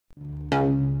Hi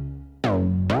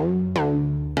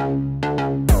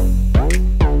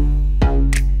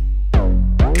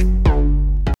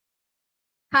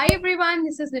everyone,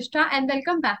 this is Nishtha and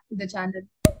welcome back to the channel.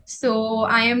 So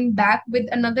I am back with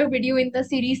another video in the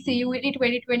series CUET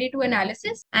 2022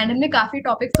 analysis and हमने काफी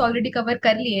topics already cover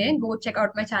कर लिए हैं. Go check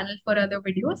out my channel for other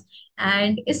videos.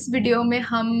 And इस video में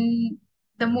हम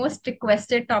the most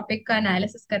requested topic का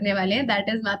analysis करने वाले हैं,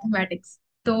 that is mathematics.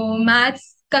 तो मैथ्स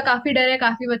का काफी डर है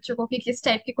काफी बच्चों को कि किस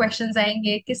टाइप के क्वेश्चंस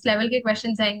आएंगे, किस लेवल के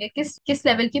क्वेश्चंस आएंगे, किस किस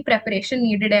लेवल की प्रेपरेशन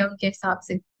नीडेड है उनके हिसाब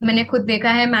से. मैंने खुद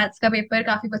देखा है मैथ्स का पेपर,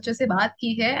 काफी बच्चों से बात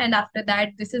की है and after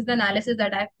that this is the analysis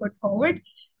that I put forward.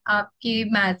 आपके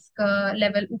मैथ्स का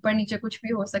लेवल ऊपर नीचे कुछ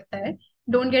भी हो सकता है.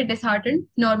 डोंट गेट डिसहार्टन्ड,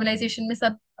 नॉर्मलाइजेशन में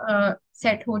सब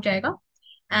सेट हो जाएगा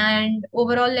एंड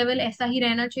ओवरऑल लेवल ऐसा ही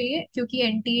रहना चाहिए, क्योंकि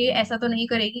एनटीए ऐसा तो नहीं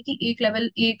करेगी कि एक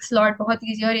लेवल एक स्लॉट बहुत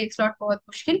इजी और एक स्लॉट बहुत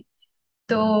मुश्किल.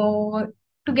 तो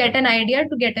to get an idea,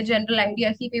 to get a general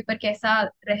idea कि पेपर कैसा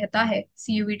रहता है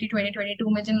सीयूईटी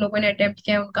 2022 में जिन लोगों ने अटेम्प्ट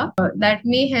किया है उनका, that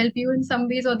may help you in some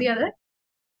ways और the other.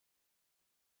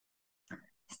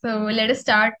 So let us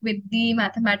start with the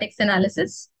mathematics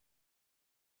analysis.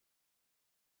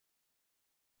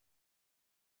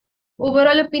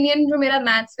 Overall opinion जो मेरा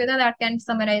maths पे था, that can be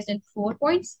summarized in 4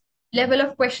 points. Level of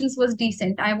questions was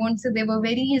decent. I won't say they were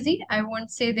very easy. I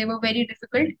won't say they were very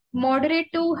difficult.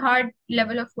 Moderate to hard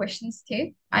level of questions थे.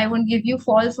 I won't give you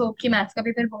false hope कि maths का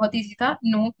paper बहुत easy था.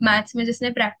 No, maths में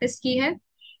जिसने practice की है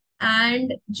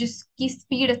and जिसकी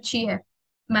speed अच्छी है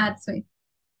maths में,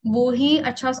 वो ही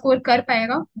अच्छा स्कोर कर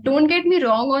पाएगा. Don't get me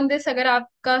wrong on this. अगर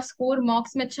आपका स्कोर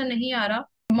मॉक्स में अच्छा नहीं आ रहा,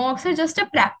 मॉक्स है just a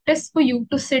practice for you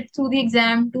to sit through the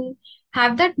exam, to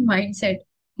have that mindset.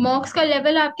 मॉक्स का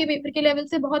लेवल आपके पेपर के लेवल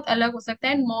से बहुत अलग हो सकता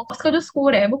है एंड मॉक्स का जो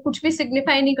स्कोर है वो कुछ भी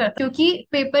सिग्निफाई नहीं करता, क्योंकि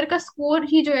पेपर का स्कोर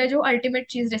ही जो है जो अल्टीमेट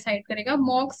चीज डिसाइड करेगा.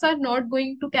 मॉक्स are not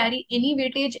going to carry any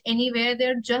weightage anywhere, they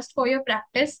are just for your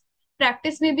practice.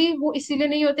 Practice में भी वो इसीलिए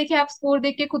नहीं होते कि आप स्कोर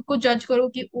देख के खुद को जज करो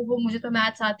कि ओहो मुझे तो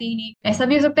मैथ्स आती ही नहीं. ऐसा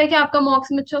भी हो सकता है कि आपका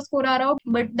मॉक्स में अच्छा स्कोर आ रहा हो,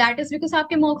 बट दैट इज बिकॉज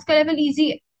आपके मॉक्स का लेवल इजी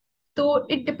है. तो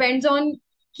इट डिपेंड्स ऑन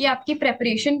कि आपकी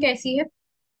प्रेपरेशन कैसी है.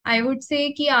 आई वुड से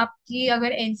कि आपकी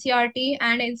अगर एनसीईआरटी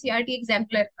एंड एनसीईआरटी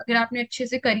एग्जाम्पलर अगर आपने अच्छे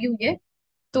से करी हुई है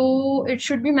तो इट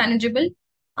शुड बी मैनेजेबल.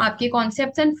 आपके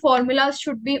concepts and formulas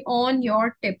should be on your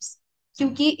tips,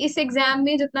 क्योंकि इस एग्जाम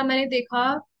में जितना मैंने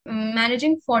देखा,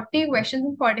 managing 40 questions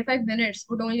in 45 minutes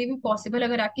would only be possible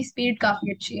अगर आपकी स्पीड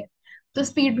काफी अच्छी है. तो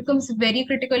speed becomes very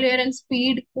critical here and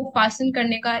speed को फास्ट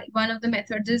करने का one of the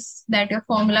methods is that your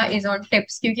formula is on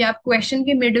tips, क्योंकि आप क्वेश्चन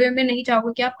के मिडवे में नहीं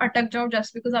चाहोगे कि आप अटक जाओ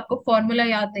जस्ट बिकॉज आपको फॉर्मूला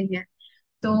याद नहीं है.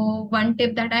 तो one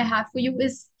tip that I have for you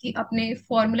is कि अपने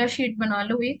फॉर्मूला शीट बना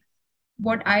लो एक.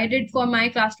 What I did for my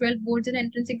class 12 boards and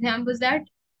entrance exam was that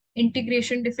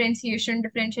integration, differentiation,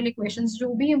 differential equations,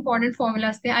 जो भी important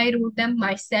formulas थे, I wrote them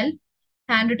myself.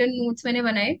 Handwritten notes मैंने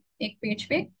बनाए एक पेज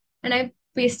पे and I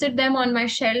pasted them on my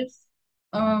shelf,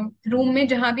 room में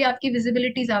जहां भी आपकी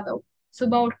विजिबिलिटी ज्यादा हो.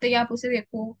 सुबह उठते ही आप उसे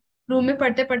देखो, रूम में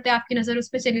पढ़ते पढ़ते आपकी नजर उस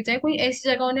पर चली जाए. कोई ऐसी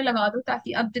जगह उन्हें लगा दो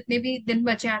ताकि अब जितने भी दिन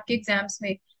बचे हैं आपके एग्जाम्स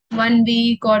में, 1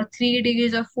 वीक और 3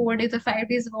 डेज और 4 डेज और 5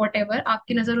 डेज वॉट एवर,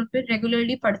 आपकी नजर उन पर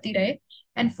रेगुलरली पड़ती रहे.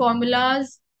 And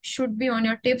formulas should be on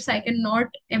your tips. I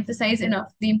cannot emphasize enough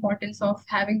the importance of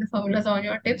having the formulas on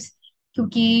your tips,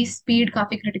 क्योंकि स्पीड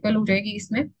काफी क्रिटिकल हो जाएगी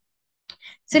इसमें.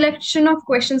 Selection of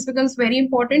questions becomes very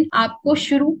important. आपको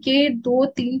शुरू के 2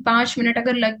 3 5 मिनट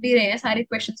अगर लग भी रहे हैं सारे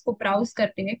क्वेश्चंस को ब्राउज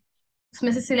करते हैं,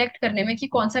 उसमें से सिलेक्ट करने में कि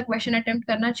कौन सा क्वेश्चन अटेम्प्ट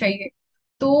करना चाहिए,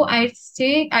 तो आई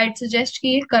सजेस्ट कि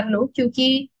ये कर लो,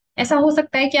 क्योंकि ऐसा हो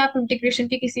सकता है कि आप इंटीग्रेशन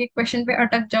के किसी एक क्वेश्चन पे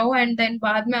अटक जाओ एंड देन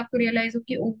बाद में आपको रियलाइज हो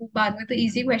कि ओह बाद में तो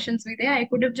इजी क्वेश्चंस भी थे, I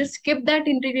could have just skip that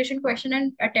integration question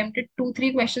and attempted 2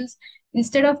 3 questions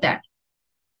instead of that.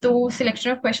 तो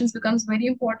selection of questions becomes very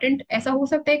important. ऐसा हो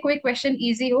सकता है कोई क्वेश्चन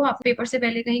इजी हो, आप पेपर से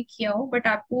पहले कहीं किया हो, बट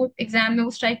आपको एग्जाम में वो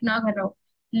स्ट्राइक ना कर रहा हो.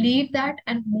 Leave that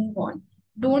and move on.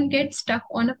 Don't get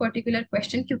stuck on a particular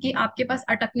question, क्योंकि आपके पास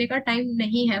अटकने का टाइम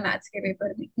नहीं है मैथ्स के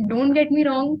पेपर में. डोंट गेट मी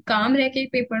रॉन्ग, काम रह के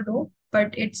पेपर दो,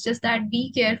 but it's just that be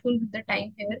careful with the time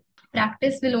here.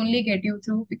 Practice will only get you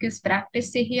through, because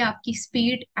practice से ही आपकी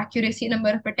speed, accuracy,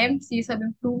 number of attempts ये सब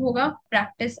इम्प्रूव होगा.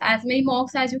 Practice as many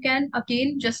मॉक्स as you can,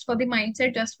 again just for the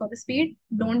mindset, just for the speed.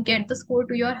 Don't get the score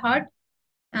two your heart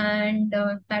and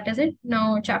that is it.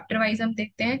 Now chapter wise हम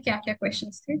देखते हैं क्या क्या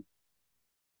questions थे.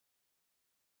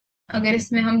 अगर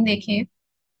इसमें हम देखें,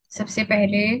 सबसे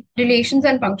पहले relations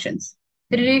and functions.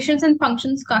 Relations and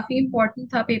functions काफी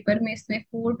इंपॉर्टेंट था पेपर में. इसमें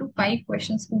 4 to 5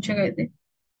 क्वेश्चंस पूछे गए थे.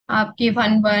 आपके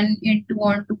 1 1 into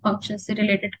on to फंक्शन से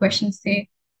रिलेटेड क्वेश्चन थे.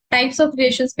 टाइप्स ऑफ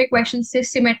रिलेशंस पे क्वेश्चन थे,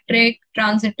 सिमेट्रिक,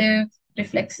 ट्रांजिटिव,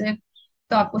 रिफ्लेक्सिव.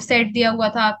 तो आपको सेट दिया हुआ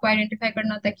था, आपको आइडेंटिफाई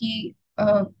करना था कि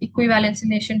इक्विवेलेंस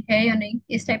रिलेशन है या नहीं,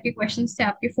 इस टाइप के क्वेश्चन से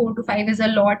आपके 4 to 5 is a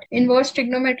lot. Inverse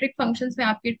trigonometric functions में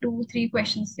आपके 2-3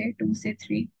 क्वेश्चन थे, 2 से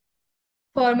 3।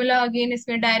 फॉर्मूला अगेन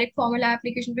इसमें डायरेक्ट फॉर्मूला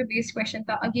एप्लीकेशन पे बेस्ड क्वेश्चन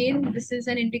था। Again this is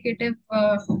an indicative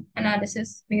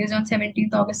analysis based on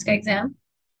 17 अगस्त का एग्जाम।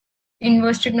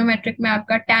 इनवर्स ट्रिग्नोमेट्रिक में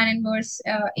आपका tan इनवर्स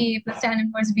ए प्लस tan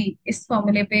इनवर्स बी, इस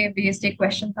फॉर्मूले पे बेस्ड एक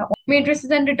क्वेश्चन था।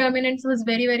 Matrices and determinants was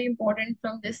very very important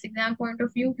from this exam point of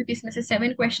view, क्योंकि इसमें से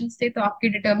 7 क्वेश्चंस थे। तो आपके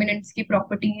डिटर्मिनेंट्स की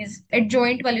प्रॉपर्टीज,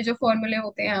 एडजॉइंट वाले जो फॉर्मूले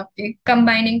होते हैं आपके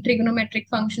combining trigonometric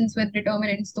functions with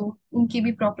determinants, तो उनकी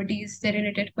भी प्रॉपर्टीज से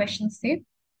रिलेटेड क्वेश्चंस थे।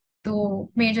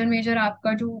 तो मेजर मेजर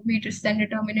आपका जो मेट्रिसेस एंड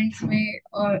डिटर्मिनेंट्स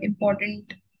में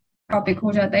इम्पोर्टेंट टॉपिक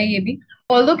हो जाता है ये भी।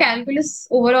 ऑल्दो कैलकुलस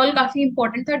ओवरऑल काफी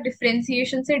इंपॉर्टेंट था,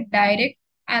 डिफरेंशिएशन से डायरेक्ट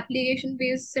एप्लीकेशन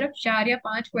बेस्ड सिर्फ 4 या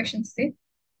 5 क्वेश्चन थे,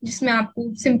 जिसमें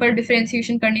आपको सिंपल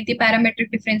डिफरेंशिएशन करनी थी, पैरामेट्रिक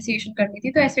डिफरेंशिएशन करनी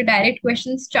थी। तो ऐसे डायरेक्ट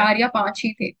क्वेश्चंस 4 या 5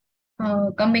 ही थे।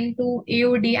 Coming to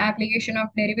AOD application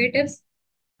of derivatives,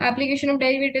 application of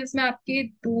derivatives में आपके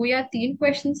 2 या 3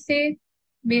 क्वेश्चंस थे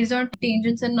based on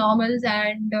tangents and normals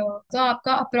and तो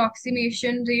आपका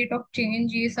अप्रोक्सीमेशन, रेट ऑफ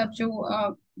चेंज, ये सब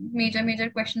जो मेजर मेजर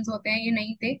क्वेश्चंस होते हैं ये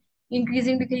नहीं थे।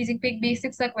 इंक्रीजिंग डिक्रीजिंग पे एक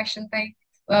बेसिक सा क्वेश्चन था,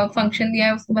 एक फंक्शन दिया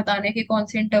है उसको बताने के कौन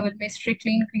से इंटरवल में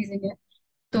स्ट्रिक्टली इंक्रीजिंग है।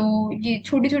 तो ये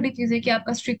छोटी छोटी चीजें कि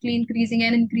आपका स्ट्रिक्टली इंक्रीजिंग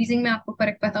एंड इंक्रीजिंग में आपको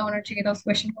फर्क पता होना चाहिए था उस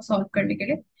क्वेश्चन को सॉल्व करने के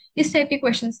लिए। इस टाइप के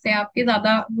क्वेश्चंस थे आपके,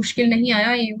 ज्यादा मुश्किल नहीं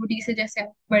आया एओडी से। जैसे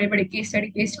आप बड़े बड़े केस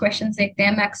स्टडी बेस्ड क्वेश्चन देखते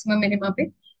हैं मैक्सिमम मिनिमा पे,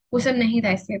 वो सब नहीं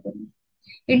था इस पेपर में।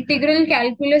 इंटीग्रल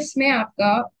कैलकुलस में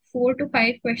आपका 4 to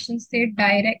 5 क्वेश्चन थे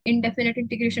डायरेक्ट। इंडेफिनेट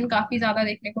इंटीग्रेशन काफी ज्यादा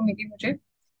देखने को मिली मुझे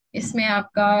इसमें।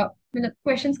 आपका मतलब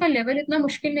क्वेश्चंस का लेवल इतना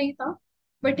मुश्किल नहीं था,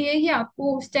 बट ये है कि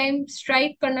आपको उस टाइम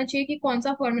स्ट्राइक करना चाहिए कि कौन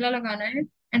सा फॉर्मूला लगाना है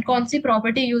एंड कौन सी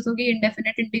प्रॉपर्टी यूज होगी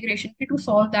इंडेफिनेट इंटीग्रेशन की to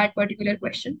solve that particular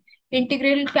question.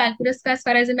 Integral calculus का as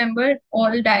far as remember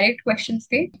all direct questions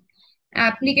थे।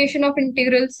 एप्लीकेशन ऑफ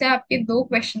इंटीग्रल से आपके 2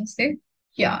 क्वेश्चंस थे।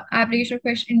 या एप्लीकेशन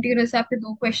ऑफ इंटीग्रल से आपके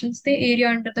 2 क्वेश्चंस थे। एरिया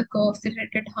अंडर द कर्व से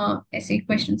रिलेटेड, हाँ ऐसे ही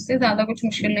क्वेश्चंस थे, ज्यादा कुछ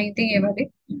मुश्किल नहीं थे ये वाले।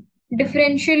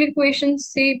 डिफरेंशियल इक्वेशन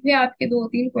से भी आपके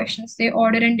 2-3 क्वेश्चन थे।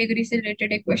 ऑर्डर एंड डिग्री से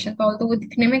रिलेटेड एक क्वेश्चन था, तो वो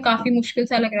दिखने में काफी मुश्किल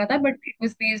सा लग रहा था, but it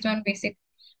was based on basic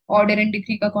order and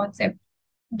degree का कॉन्सेप्ट।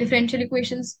 डिफरेंशियल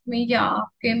इक्वेशंस में या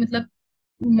आपके मतलब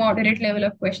मॉडरेट लेवल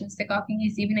ऑफ क्वेश्चंस थे, काफी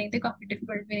इजी भी नहीं थे, काफी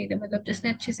डिफिकल्ट भी नहीं थे। मतलब जिसने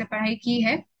अच्छे से पढ़ाई की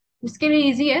है उसके लिए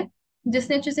इजी है,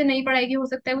 जिसने अच्छे से नहीं पढ़ाई की हो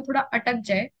सकता है वो थोड़ा अटक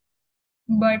जाए।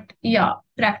 बट या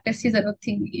प्रैक्टिस की जरूरत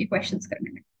थी ये क्वेश्चंस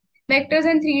करने में। वेक्टर्स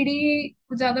एंड 3D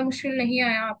कुछ ज्यादा मुश्किल नहीं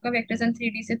आया आपका। वेक्टर्स एंड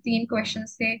 3D से 3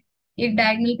 क्वेश्चंस थे। एक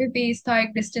डायगोनल पे पेज था, एक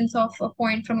distance of a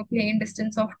point from a plane,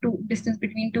 distance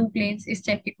between 2 planes, इस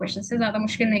टाइप के क्वेश्चन से, ज्यादा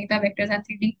मुश्किल नहीं था वेक्टर्स एंड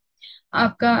 3D।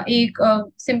 आपका एक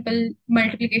सिंपल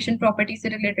मल्टीप्लिकेशन प्रॉपर्टी से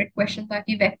रिलेटेड क्वेश्चन था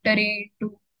कि vector A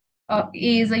into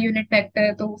A is a unit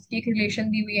vector, तो उसकी एक रिलेशन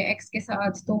दी हुई है एक्स के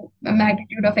साथ, तो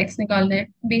मैग्नीट्यूड ऑफ एक्स निकालना है।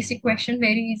 Basic question,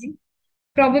 very easy.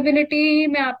 Probability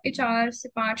में आपके 4 से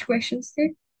 5 क्वेश्चंस थे।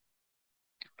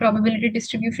 प्रोबेबिलिटी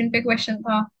डिस्ट्रीब्यूशन पे क्वेश्चन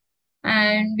था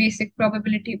एंड बेसिक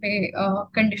प्रोबेबिलिटी पे,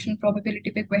 कंडीशनल प्रोबेबिलिटी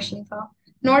पे क्वेश्चन था।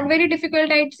 नॉट वेरी डिफिकल्ट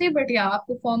टाइप से, बट या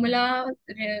आपको फॉर्मूला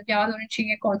याद होने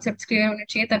चाहिए, कॉन्सेप्ट्स क्लियर होने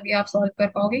चाहिए, तभी आप सॉल्व कर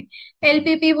पाओगे।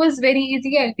 LPP was very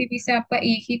easy. LPP से आपका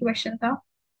एक ही क्वेश्चन था।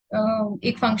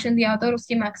 एक फंक्शन दिया था और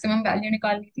उसकी मैक्सिमम वैल्यू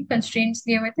निकालनी थी, कंस्ट्रेंट्स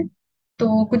दिए हुए थे,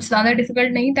 तो कुछ ज्यादा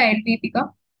डिफिकल्ट नहीं था एलपीपी का।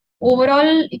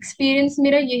 ओवरऑल एक्सपीरियंस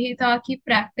मेरा यही था कि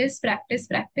practice practice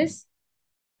practice,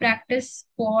 practice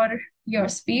for your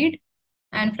speed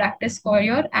and practice for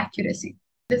your accuracy.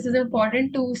 This is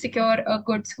important to secure a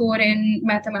good score in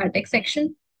mathematics section.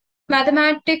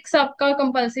 Mathematics आपका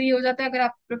कंपलसरी हो जाता है अगर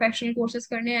आप प्रोफेशनल कोर्सेज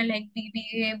करने हैं, लाइक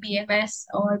बीबीए, बीएमएस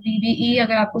और बीबीई।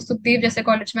 अगर आपको सुखदेव जैसे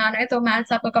कॉलेज में आना है तो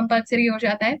मैथ्स आपका कंपलसरी हो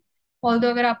जाता है। ऑल्दो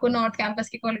अगर आपको नॉर्थ कैंपस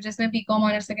के कॉलेजेस में बीकॉम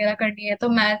ऑनर्स वगैरह करनी है तो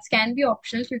मैथ्स कैन बी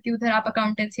ऑप्शनल, क्योंकि उधर आप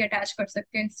अकाउंटेंसी अटैच कर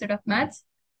सकते हैं इंस्टेड ऑफ मैथ्स।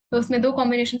 तो उसमें 2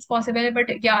 कॉम्बिनेशन पॉसिबल है,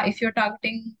 बट या if your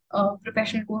targeting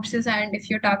professional courses and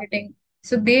if your targeting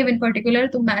Sukhdev in particular,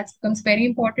 तो maths becomes very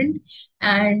important.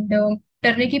 And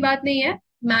डरने की बात नहीं है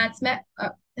मैथ्स में।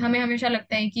 हमें हमेशा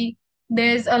लगता है कि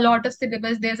there is a lot of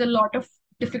syllabus, there is a lot of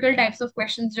difficult types of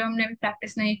questions जो हमने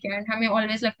प्रैक्टिस नहीं किया, एंड हमें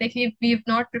ऑलवेज लगता है कि we have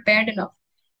not prepared enough.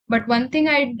 But one thing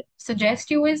I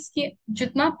suggest you is कि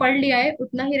जितना पढ़ लिया है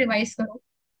उतना ही रिवाइज करो।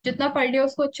 जितना पढ़ लिया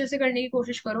उसको अच्छे से करने की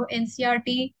कोशिश करो।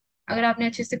 एनसीईआरटी अगर आपने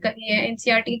अच्छे से करी है,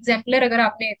 एनसीईआरटी एग्जाम्पलर अगर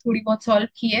आपने थोड़ी बहुत सॉल्व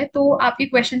की है, तो आपके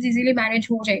क्वेश्चंस इजीली मैनेज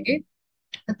हो जाएंगे।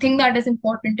 The thing that is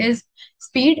important is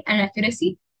speed and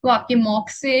accuracy. तो आपके मॉक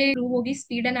से प्रूव होगी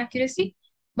स्पीड एंड एक्यूरेसी।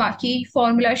 बाकी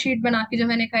फॉर्मूला शीट बना के जो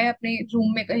मैंने कहा है अपने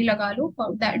रूम में कहीं लगा लो,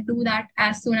 that do that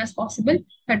as soon as possible,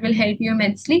 that will help you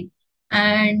immensely.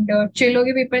 And chill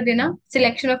होके पेपर देना।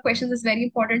 Selection of questions is very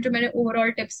important, जो मैंने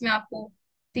ओवरऑल टिप्स में आपको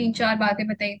तीन चार बातें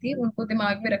बताई थी, उनको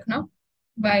दिमाग में रखना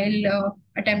while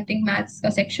attempting मैथ्स का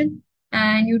section,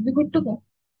 and you'll be good to go.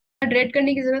 Dread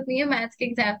करने की जरूरत नहीं है मैथ्स के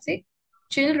एग्जाम से,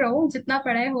 चिल रहो, जितना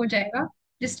पढ़ा है हो जाएगा.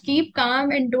 Just keep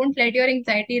calm and don't let your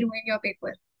anxiety ruin your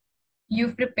paper.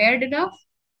 You've prepared enough,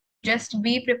 just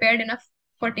be prepared enough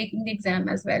for taking the exam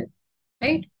as well,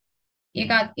 right?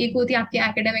 एक होती है आपकी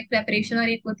एकेडमिक प्रेपरेशन और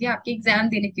एक होती है आपकी एग्जाम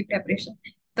देने की प्रेपरेशन.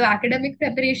 तो एकेडमिक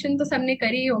प्रेपरेशन तो सबने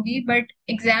करी होगी, बट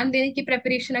एग्जाम देने की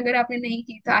प्रेपरेशन अगर आपने नहीं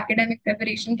की तो academic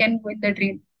preparation can go in the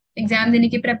drain. Exam देने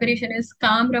की प्रेपरेशन इज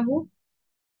काम रहो,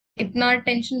 इतना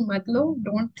टेंशन मत लो,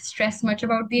 don't stress much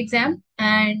about the exam,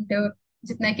 and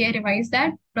जितना कि revise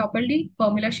that properly,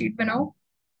 formula sheet बनाओ,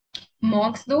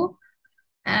 मॉक्स दो,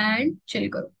 एंड चिल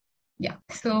करो. या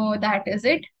so that is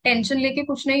it. Tension लेके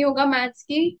कुछ नहीं होगा मैथ्स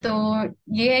की. तो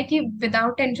ये है कि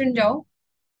विदाउट टेंशन जाओ.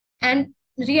 एंड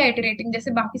रीआइटरेटिंग,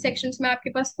 जैसे बाकी सेक्शंस में आपके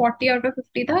पास 40 आउट ऑफ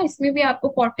 50 था, इसमें भी आपको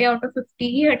 40 आउट ऑफ 50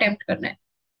 ही अटेम्प्ट करना है.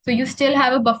 So you still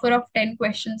have a buffer of 10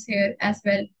 questions here as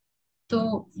well.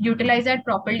 तो utilise that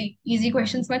properly. Easy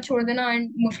questions मत छोड़ देना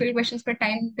एंड मुश्किल क्वेश्चंस पर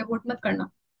टाइम डिवोट मत करना.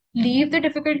 Leave the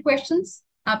difficult questions.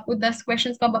 आपको 10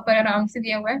 क्वेश्चंस का बफर आराम से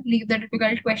दिया हुआ है. Leave the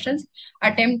difficult questions,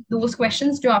 attempt those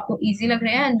questions जो आपको इजी लग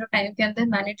रहे हैं एंड जो टाइम के अंदर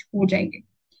मैनेज हो जाएंगे.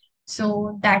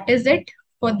 So that is it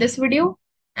for this video.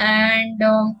 And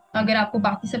अगर आपको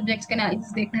बाकी सब्जेक्ट्स के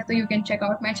एनालिसिस देखना है तो you can check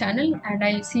out my channel, and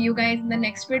I will see you guys in the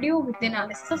next video with the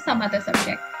analysis of some other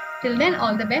subject. Till then,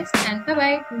 all the best and bye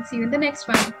bye. We'll see you in the next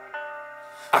one.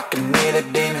 I can hear the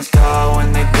demons call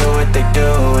when they do what they do,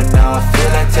 and now I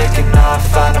feel like taking off,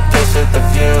 find a place with a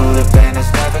view. The pain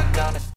is never gonna